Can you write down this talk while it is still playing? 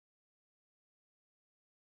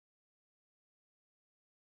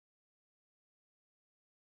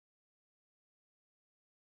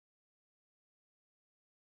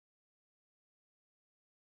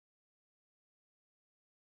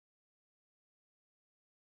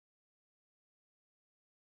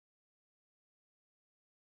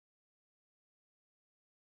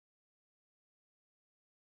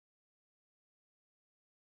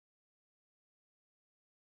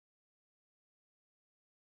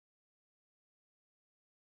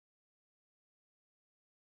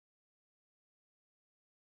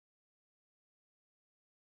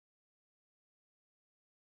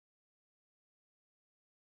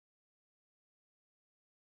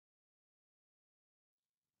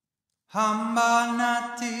Hamba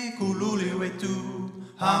nati kululi wetu,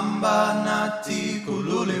 hamba nati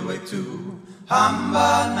kululi wetu,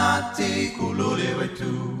 hamba nati kululi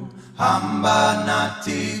wetu, hamba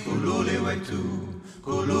nati kululi wetu,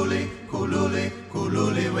 kululi kululi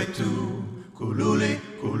kululi wetu, kululi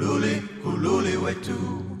kululi kululi wetu,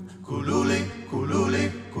 kululi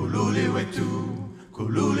kululi kululi wetu,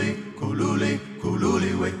 kululi kululi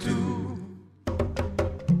kululi wetu.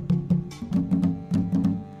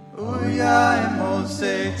 Uya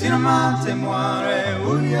emose, tinamate moire,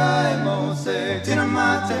 uya emose,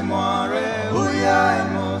 tinamate moire, uya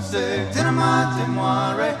emose, tinamate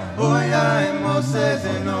moire, uya emose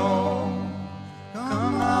zeno.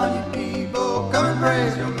 Come all you people, come and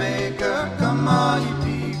praise your maker, come all you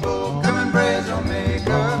people, come and praise your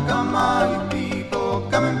maker, come all you people,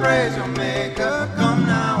 come and praise your maker, come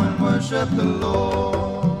now and worship the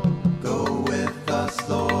Lord. Go with us,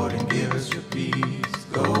 Lord, and give us your peace.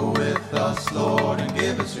 Go with us, Lord, and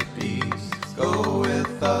give us your peace. Go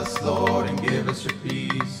with us, Lord, and give us your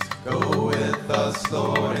peace. Go with us,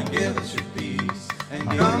 Lord, and give us your peace. And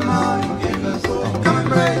come on, you give us, come and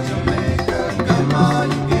praise your maker. Come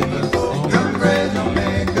on, you give us, come and praise your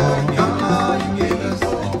maker. Come on, you give us,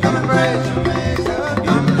 come and praise your maker.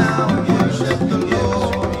 Come now and worship the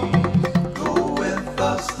Lord. Go with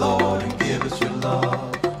us, Lord, and give us your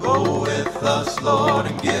love. Go with us, Lord,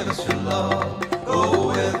 and give us your love. Go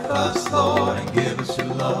with us, Lord, and give us your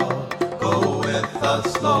love. Go with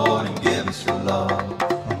us, Lord, and give us your love.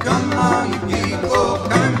 Come on, you people,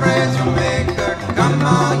 come and praise your maker. Come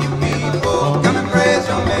on, you people, come and praise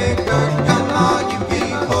your maker. Come on, you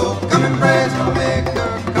people, come and praise your maker.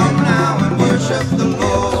 Come now and worship the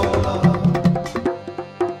Lord.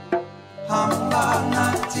 Hamba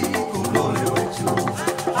nati kuloli wetu,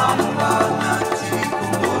 hamba nati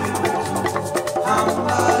kuloli wetu,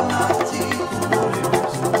 hamba nati kuloli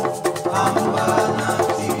wetu, hamba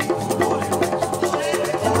nati kuloli wetu.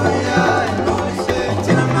 Oya emose,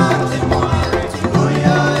 tinamate moire,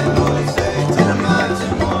 oya emose, tinamate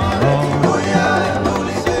moire, oya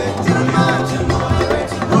emose, tinamate moire,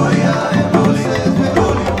 oya emose,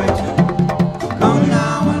 kuloli wetu. Come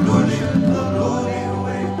now and worship the Lord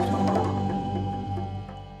wetu.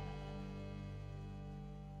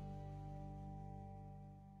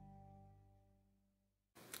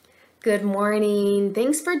 Good morning.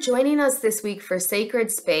 Thanks for joining us this week for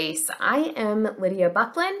Sacred Space. I am Lydia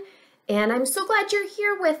Bucklin, and I'm so glad you're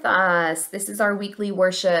here with us. This is our weekly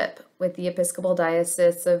worship with the Episcopal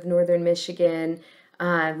Diocese of Northern Michigan.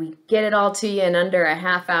 We get it all to you in under a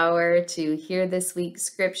half hour to hear this week's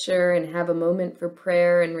scripture and have a moment for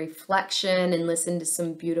prayer and reflection and listen to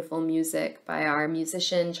some beautiful music by our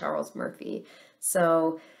musician, Charles Murphy.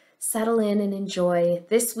 So settle in and enjoy.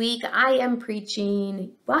 This week I am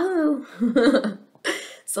preaching, wahoo!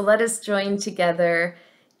 So let us join together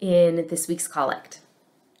in this week's collect.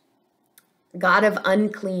 God of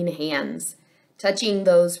unclean hands, touching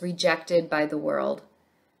those rejected by the world,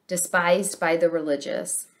 despised by the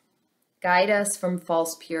religious, guide us from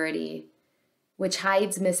false purity, which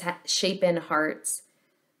hides misshapen hearts.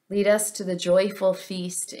 Lead us to the joyful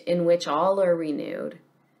feast in which all are renewed.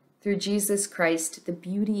 Through Jesus Christ, the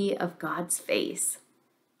beauty of God's face.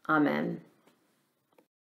 Amen.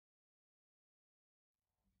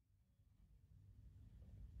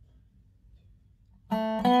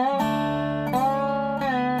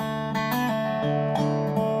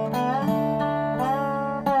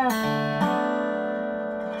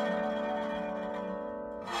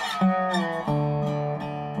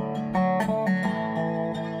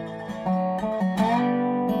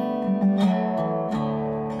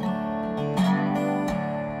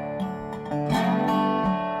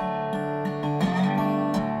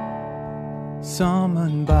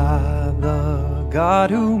 Summoned by the God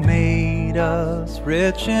who made us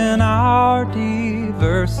rich in our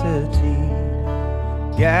diversity,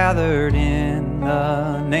 gathered in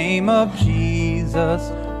the name of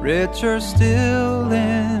Jesus, richer still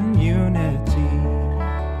in unity.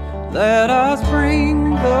 Let us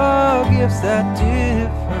bring the gifts that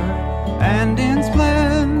differ and in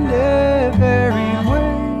splendid varied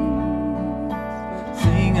ways,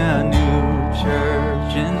 sing a new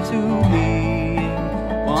church into being,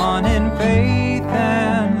 one in faith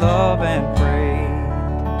and love and praise.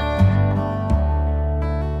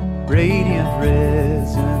 Radiant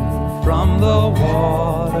risen from the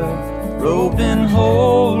water, robed in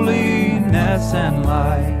holiness and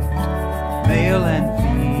light, male and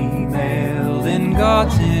female in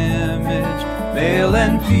God's image, male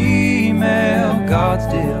and female God's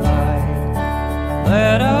delight.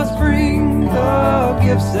 Let us bring the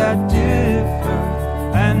gifts that differ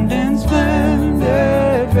and in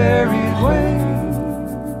splendid varied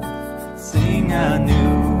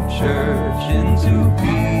into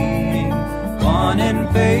being, one in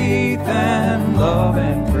faith and love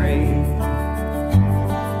and praise.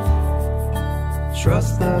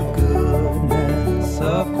 Trust the goodness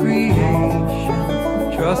of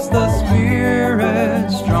creation, trust the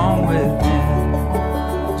Spirit strong within.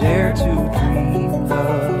 Dare to dream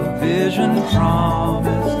the vision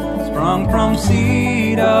promised, sprung from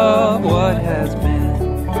seed of what has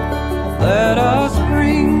been. Let us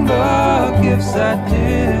bring the gifts that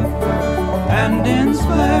differ, and in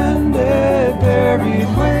splendid varied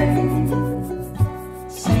ways,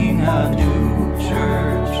 sing a new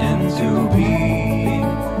church into being,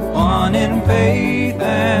 one in faith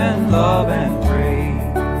and love and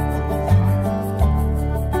praise.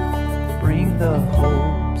 Bring the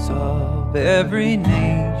hopes of every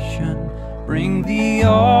nation, bring the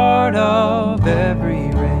art of every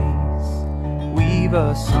race. Weave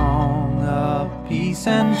a song of peace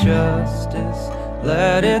and justice,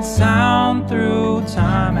 let it sound through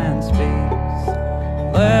time and space.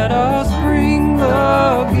 Let us bring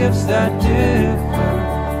the gifts that differ,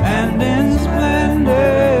 and in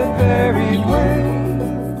splendid varied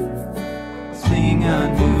ways, sing a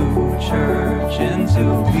new church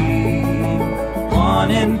into being,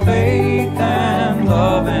 one in faith and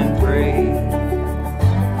love and praise.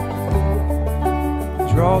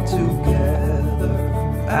 Draw together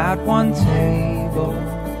at one table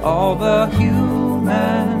all the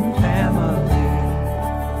human family,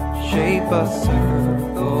 shape a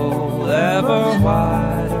circle ever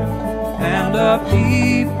wider, and a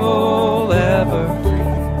people ever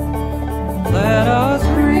free. Let us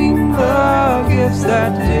bring the gifts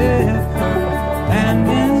that differ, and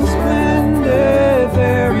in splendid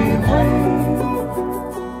varied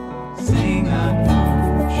ways, sing a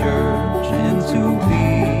new church into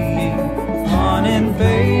being, one in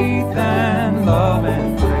faith and love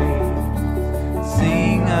and praise.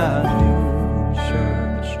 Sing a new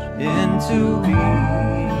church into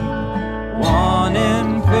being, one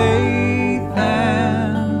in faith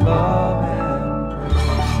and love and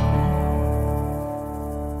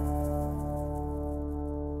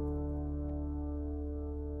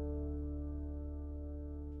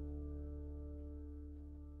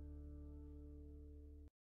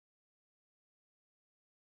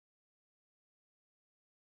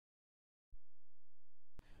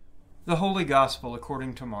The Holy Gospel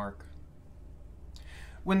according to Mark.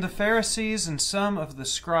 When the Pharisees and some of the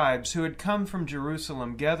scribes who had come from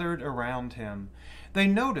Jerusalem gathered around him, they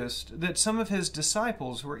noticed that some of his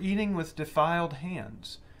disciples were eating with defiled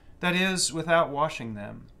hands, that is, without washing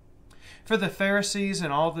them. For the Pharisees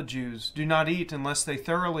and all the Jews do not eat unless they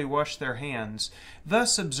thoroughly wash their hands,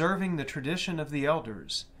 thus observing the tradition of the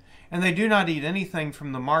elders. And they do not eat anything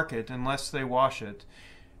from the market unless they wash it.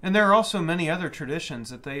 And there are also many other traditions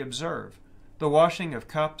that they observe, the washing of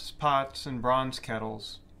cups, pots, and bronze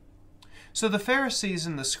kettles. So the Pharisees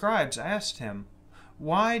and the scribes asked him,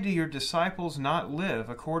 "Why do your disciples not live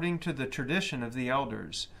according to the tradition of the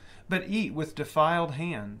elders, but eat with defiled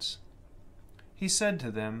hands?" He said to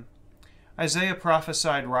them, "Isaiah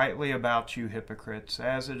prophesied rightly about you hypocrites,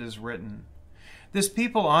 as it is written, 'This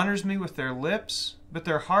people honors me with their lips, but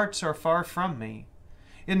their hearts are far from me.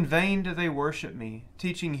 In vain do they worship me,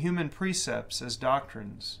 teaching human precepts as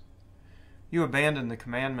doctrines.' You abandon the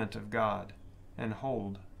commandment of God and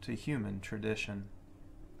hold to human tradition."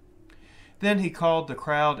 Then he called the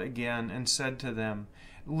crowd again and said to them,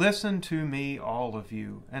 "Listen to me, all of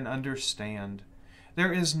you, and understand.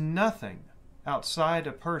 There is nothing outside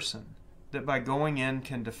a person that by going in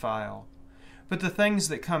can defile, but the things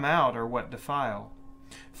that come out are what defile.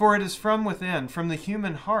 For it is from within, from the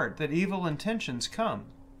human heart, that evil intentions come: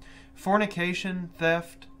 fornication,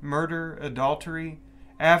 theft, murder, adultery,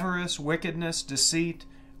 avarice, wickedness, deceit,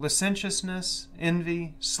 licentiousness,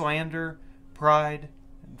 envy, slander, pride,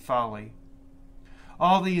 and folly.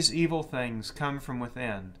 All these evil things come from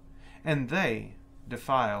within, and they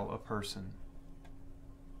defile a person."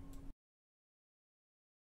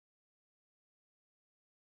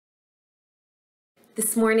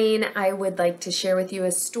 This morning, I would like to share with you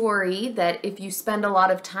a story that if you spend a lot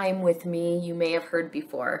of time with me, you may have heard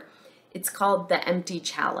before. It's called The Empty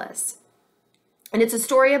Chalice. And it's a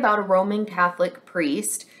story about a Roman Catholic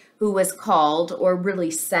priest who was called, or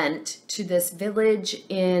really sent, to this village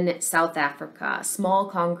in South Africa, a small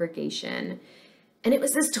congregation. And it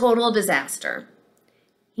was this total disaster.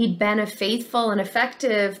 He'd been a faithful and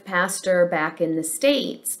effective pastor back in the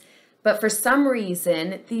States, but for some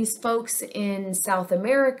reason, these folks in South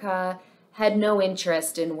America had no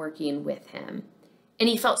interest in working with him. And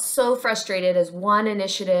he felt so frustrated as one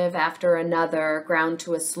initiative after another ground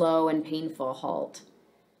to a slow and painful halt.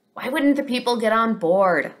 Why wouldn't the people get on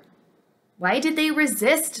board? Why did they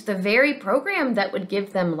resist the very program that would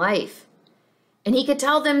give them life? And he could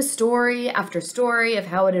tell them story after story of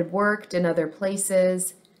how it had worked in other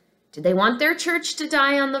places. Did they want their church to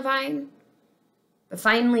die on the vine? But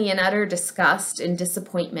finally, in utter disgust and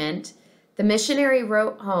disappointment, the missionary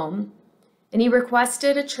wrote home and he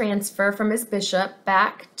requested a transfer from his bishop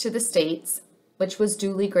back to the States, which was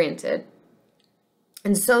duly granted.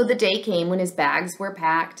 And so the day came when his bags were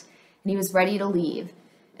packed and he was ready to leave.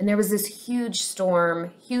 And there was this huge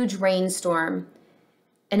storm, huge rainstorm,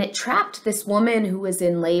 and it trapped this woman who was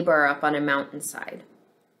in labor up on a mountainside.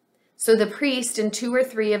 So the priest and 2 or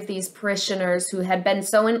 3 of these parishioners who had been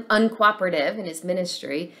so uncooperative in his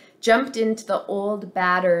ministry jumped into the old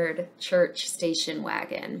battered church station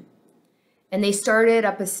wagon. And they started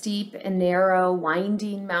up a steep and narrow,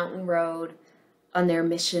 winding mountain road on their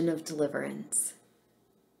mission of deliverance.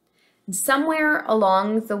 And somewhere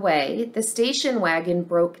along the way, the station wagon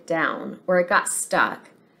broke down, or it got stuck.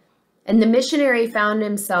 And the missionary found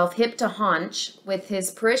himself hip to haunch with his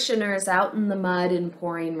parishioners out in the mud and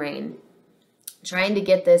pouring rain, trying to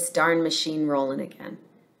get this darn machine rolling again.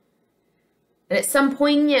 And at some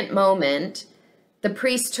poignant moment, the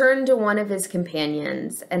priest turned to one of his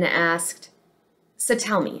companions and asked, "So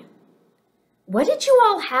tell me, what did you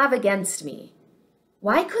all have against me?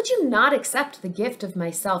 Why could you not accept the gift of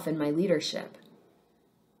myself and my leadership?"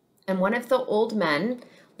 And one of the old men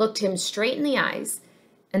looked him straight in the eyes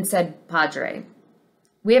and said, "Padre,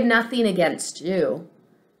 we have nothing against you.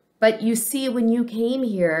 But you see, when you came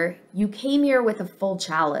here with a full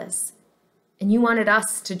chalice, and you wanted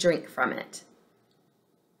us to drink from it.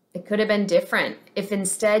 It could have been different if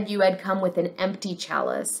instead you had come with an empty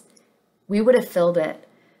chalice. We would have filled it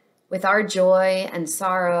with our joy and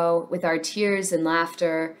sorrow, with our tears and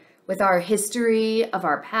laughter, with our history of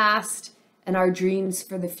our past and our dreams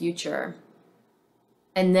for the future.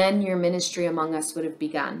 And then your ministry among us would have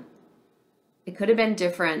begun. It could have been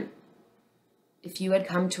different if you had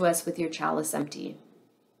come to us with your chalice empty."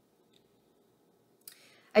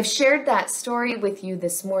 I've shared that story with you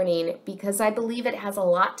this morning because I believe it has a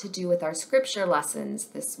lot to do with our scripture lessons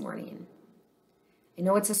this morning. I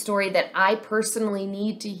know it's a story that I personally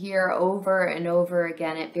need to hear over and over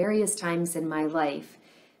again at various times in my life,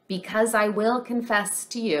 because I will confess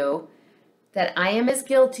to you that I am as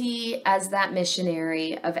guilty as that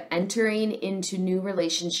missionary of entering into new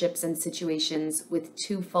relationships and situations with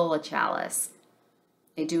too full a chalice.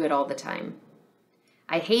 I do it all the time.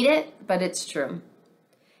 I hate it, but it's true.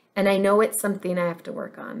 And I know it's something I have to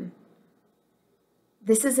work on.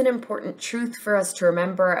 This is an important truth for us to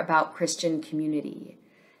remember about Christian community,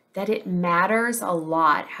 that it matters a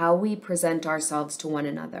lot how we present ourselves to one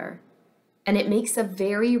another. And it makes a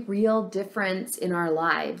very real difference in our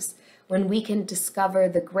lives when we can discover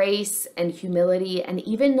the grace and humility and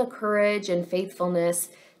even the courage and faithfulness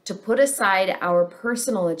to put aside our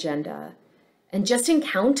personal agenda and just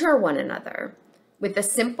encounter one another with the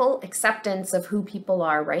simple acceptance of who people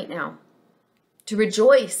are right now, to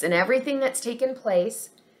rejoice in everything that's taken place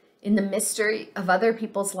in the mystery of other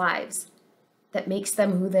people's lives that makes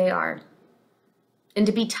them who they are, and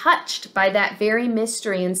to be touched by that very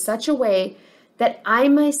mystery in such a way that I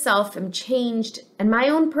myself am changed and my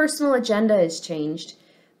own personal agenda is changed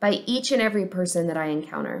by each and every person that I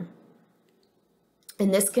encounter.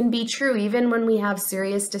 And this can be true even when we have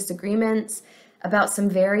serious disagreements about some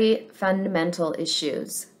very fundamental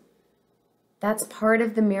issues. That's part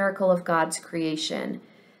of the miracle of God's creation,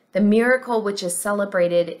 the miracle which is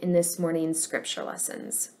celebrated in this morning's scripture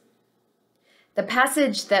lessons. The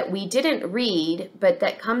passage that we didn't read, but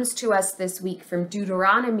that comes to us this week from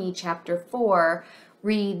Deuteronomy chapter 4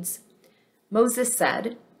 reads, "Moses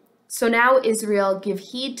said, 'So now, Israel, give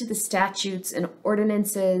heed to the statutes and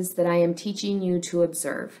ordinances that I am teaching you to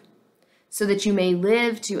observe, so that you may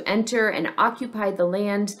live to enter and occupy the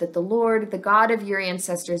land that the Lord, the God of your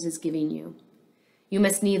ancestors, is giving you. You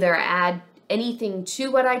must neither add anything to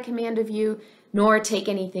what I command of you, nor take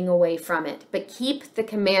anything away from it, but keep the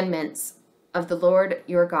commandments of the Lord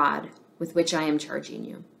your God, with which I am charging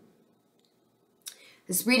you.'"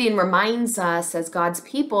 This reading reminds us as God's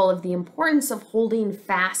people of the importance of holding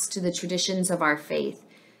fast to the traditions of our faith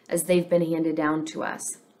as they've been handed down to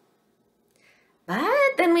us.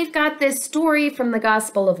 But then we've got this story from the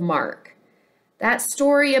Gospel of Mark. That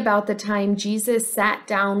story about the time Jesus sat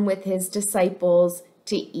down with his disciples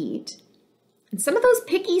to eat. And some of those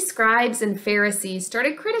picky scribes and Pharisees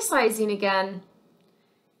started criticizing again.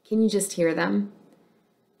 Can you just hear them?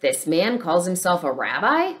 "This man calls himself a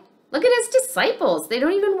rabbi? Look at his disciples. They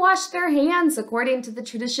don't even wash their hands according to the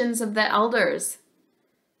traditions of the elders.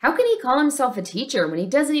 How can he call himself a teacher when he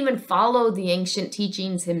doesn't even follow the ancient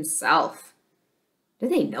teachings himself? Do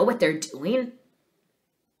they know what they're doing?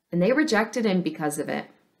 And they rejected him because of it.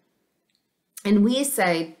 And we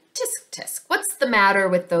say, tisk, tisk, what's the matter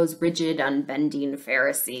with those rigid, unbending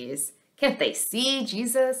Pharisees? Can't they see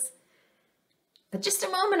Jesus? But just a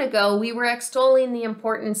moment ago, we were extolling the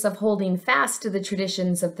importance of holding fast to the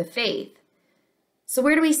traditions of the faith. So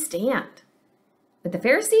where do we stand? With the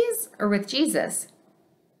Pharisees or with Jesus?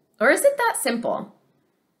 Or is it that simple?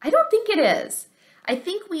 I don't think it is. I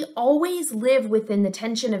think we always live within the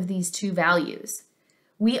tension of these two values.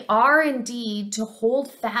 We are indeed to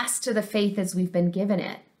hold fast to the faith as we've been given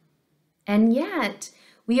it. And yet,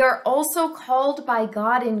 we are also called by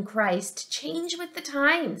God in Christ to change with the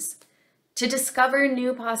times, to discover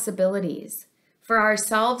new possibilities for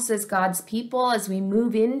ourselves as God's people as we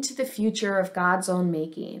move into the future of God's own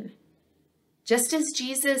making. Just as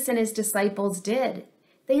Jesus and his disciples did,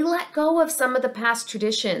 they let go of some of the past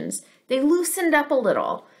traditions. They loosened up a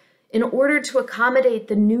little in order to accommodate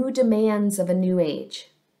the new demands of a new age.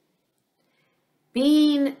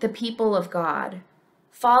 Being the people of God,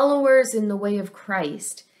 followers in the way of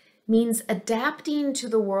Christ, means adapting to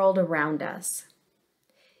the world around us.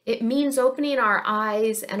 It means opening our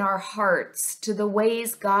eyes and our hearts to the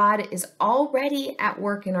ways God is already at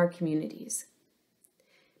work in our communities.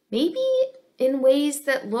 Maybe in ways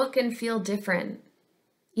that look and feel different,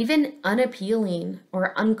 even unappealing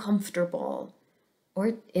or uncomfortable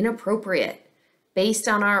or inappropriate, based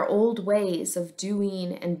on our old ways of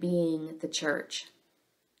doing and being the church.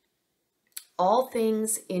 All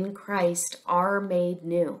things in Christ are made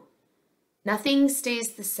new. Nothing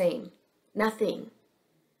stays the same, nothing.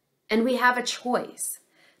 And we have a choice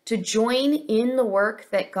to join in the work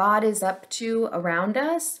that God is up to around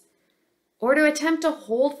us, or to attempt to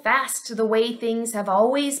hold fast to the way things have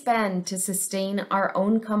always been to sustain our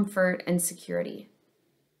own comfort and security.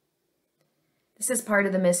 This is part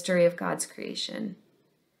of the mystery of God's creation,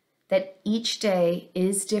 that each day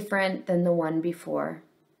is different than the one before.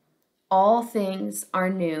 All things are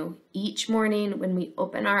new each morning when we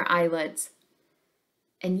open our eyelids.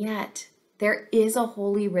 And yet, there is a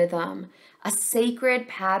holy rhythm, a sacred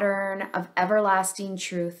pattern of everlasting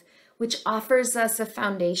truth, which offers us a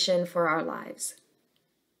foundation for our lives.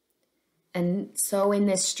 And so in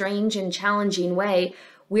this strange and challenging way,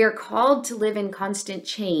 we are called to live in constant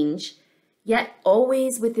change, yet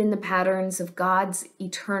always within the patterns of God's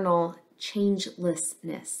eternal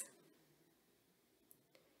changelessness.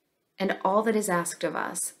 And all that is asked of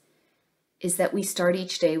us is that we start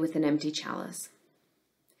each day with an empty chalice,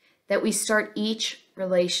 that we start each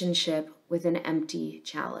relationship with an empty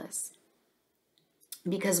chalice.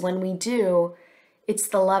 Because when we do, it's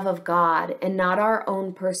the love of God and not our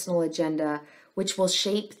own personal agenda, which will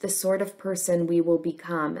shape the sort of person we will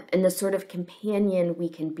become and the sort of companion we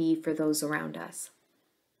can be for those around us.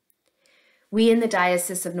 We in the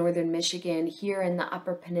Diocese of Northern Michigan, here in the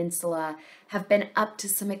Upper Peninsula, have been up to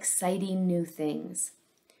some exciting new things.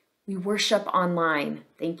 We worship online.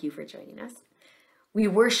 Thank you for joining us. We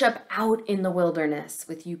worship out in the wilderness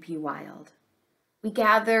with UP Wild. We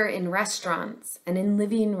gather in restaurants and in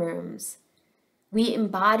living rooms. We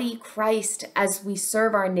embody Christ as we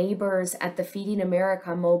serve our neighbors at the Feeding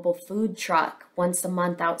America mobile food truck once a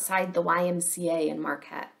month outside the YMCA in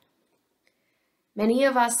Marquette. Many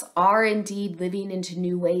of us are indeed living into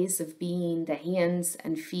new ways of being the hands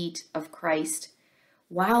and feet of Christ,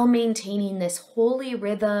 while maintaining this holy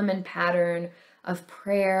rhythm and pattern of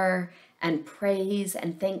prayer and praise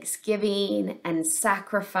and thanksgiving and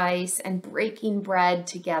sacrifice and breaking bread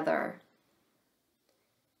together.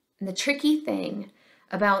 And the tricky thing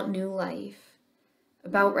about new life,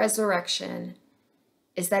 about resurrection,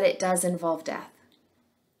 is that it does involve death.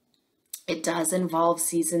 It does involve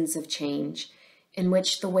seasons of change in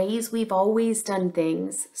which the ways we've always done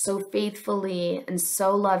things so faithfully and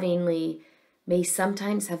so lovingly may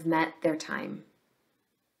sometimes have met their time.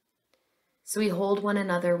 So we hold one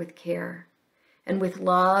another with care and with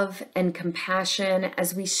love and compassion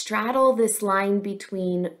as we straddle this line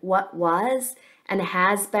between what was and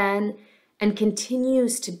has been and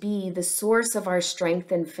continues to be the source of our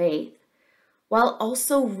strength and faith, while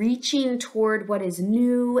also reaching toward what is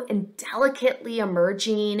new and delicately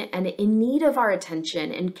emerging and in need of our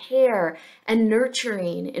attention and care and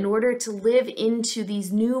nurturing in order to live into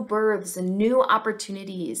these new births and new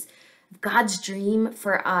opportunities, God's dream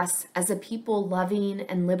for us as a people loving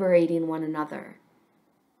and liberating one another.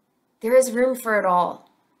 There is room for it all.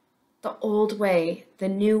 The old way, the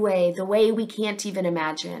new way, the way we can't even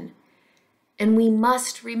imagine. And we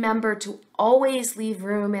must remember to always leave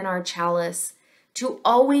room in our chalice, to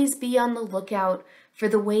always be on the lookout for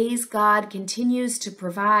the ways God continues to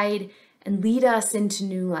provide and lead us into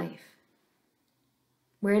new life.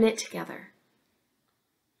 We're in it together.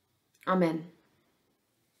 Amen.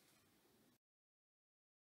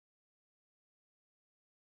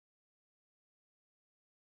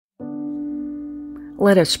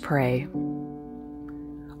 Let us pray.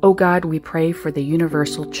 O God, we pray for the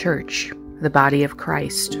universal church, the body of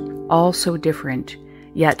Christ, all so different,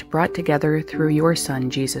 yet brought together through your Son,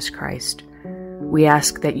 Jesus Christ. We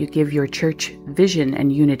ask that you give your church vision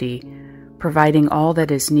and unity, providing all that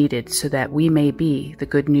is needed so that we may be the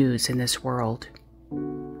good news in this world.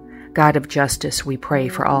 God of justice, we pray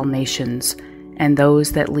for all nations and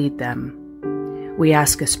those that lead them. We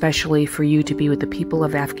ask especially for you to be with the people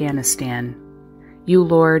of Afghanistan. You,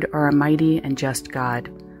 Lord, are a mighty and just God.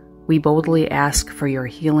 We boldly ask for your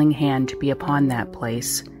healing hand to be upon that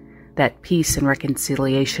place, that peace and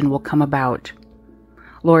reconciliation will come about.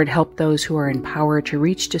 Lord, help those who are in power to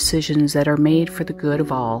reach decisions that are made for the good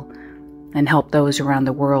of all, and help those around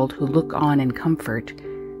the world who look on in comfort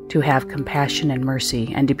to have compassion and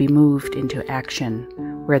mercy and to be moved into action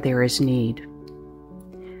where there is need.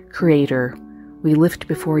 Creator, we lift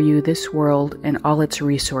before you this world and all its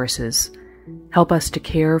resources. Help us to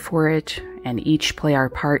care for it and each play our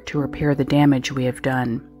part to repair the damage we have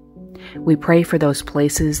done. We pray for those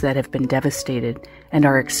places that have been devastated and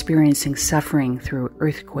are experiencing suffering through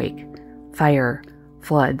earthquake, fire,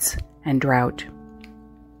 floods, and drought.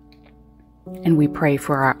 And we pray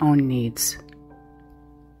for our own needs.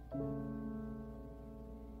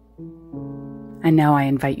 And now I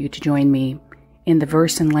invite you to join me in the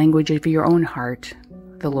verse and language of your own heart,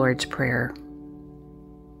 the Lord's Prayer.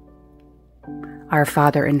 Our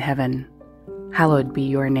Father in heaven, hallowed be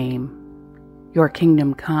your name. Your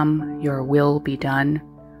kingdom come, your will be done,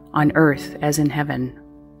 on earth as in heaven.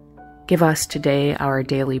 Give us today our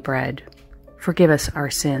daily bread. Forgive us our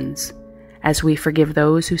sins, as we forgive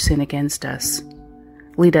those who sin against us.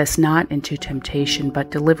 Lead us not into temptation, but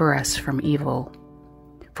deliver us from evil.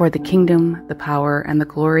 For the kingdom, the power, and the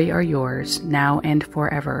glory are yours, now and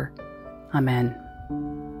forever. Amen.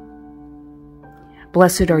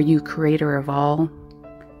 Blessed are you, Creator of all.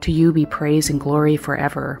 To you be praise and glory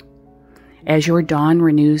forever. As your dawn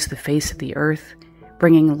renews the face of the earth,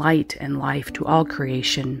 bringing light and life to all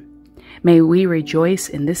creation, may we rejoice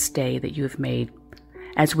in this day that you have made.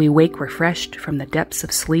 As we wake refreshed from the depths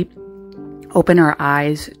of sleep, open our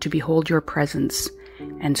eyes to behold your presence,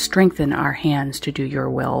 and strengthen our hands to do your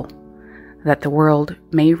will, that the world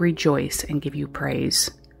may rejoice and give you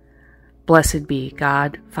praise. Blessed be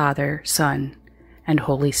God, Father, Son, and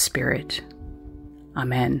Holy Spirit.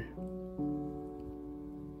 Amen.